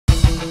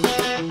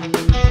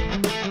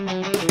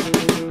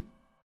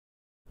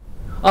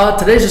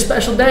Today's a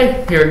special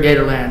day here at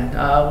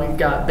Gatorland. We've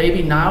got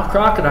baby Nile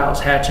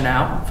Crocodiles hatching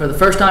out for the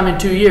first time in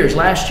 2 years.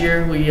 Last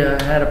year we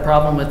had a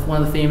problem with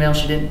one of the females.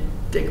 She didn't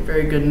dig a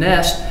very good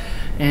nest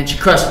and she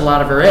crushed a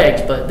lot of her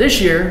eggs. But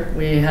this year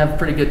we have a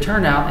pretty good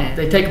turnout, and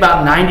they take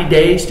about 90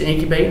 days to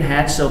incubate and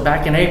hatch. So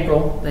back in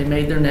April they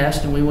made their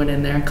nest and we went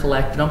in there and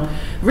collected them.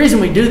 The reason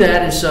we do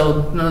that is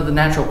so none of the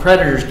natural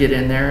predators get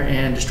in there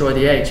and destroy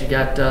the eggs. You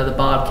got the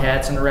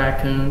bobcats and the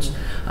raccoons,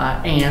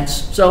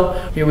 ants. So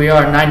here we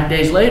are 90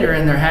 days later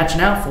and they're hatching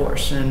out for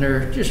us, and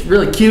they're just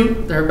really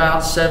cute. They're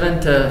about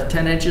 7 to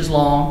 10 inches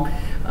long.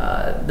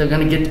 They're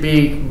going to get to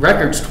be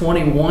records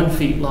 21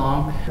 feet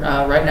long.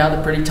 Right now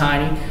they're pretty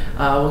tiny.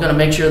 We're going to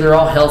make sure they're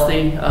all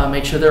healthy,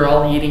 make sure they're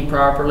all eating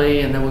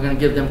properly, and then we're going to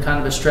give them kind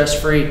of a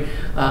stress-free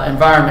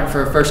environment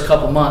for the first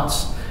couple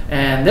months.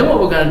 And then what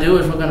we're going to do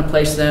is we're going to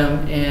place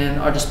them in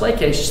our display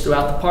cases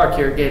throughout the park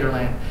here at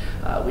Gatorland.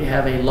 We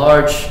have a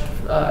large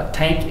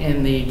tank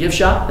in the gift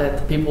shop that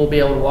the people will be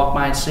able to walk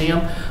by and see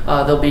them.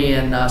 They'll be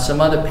in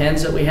some other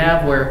pens that we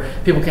have where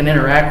people can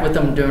interact with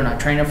them during our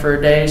training for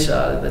a day.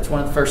 So that's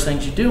one of the first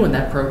things you do in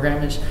that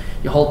program is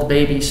you hold the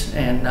babies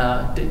and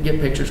get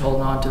pictures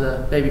holding on to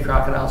the baby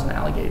crocodiles and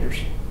alligators.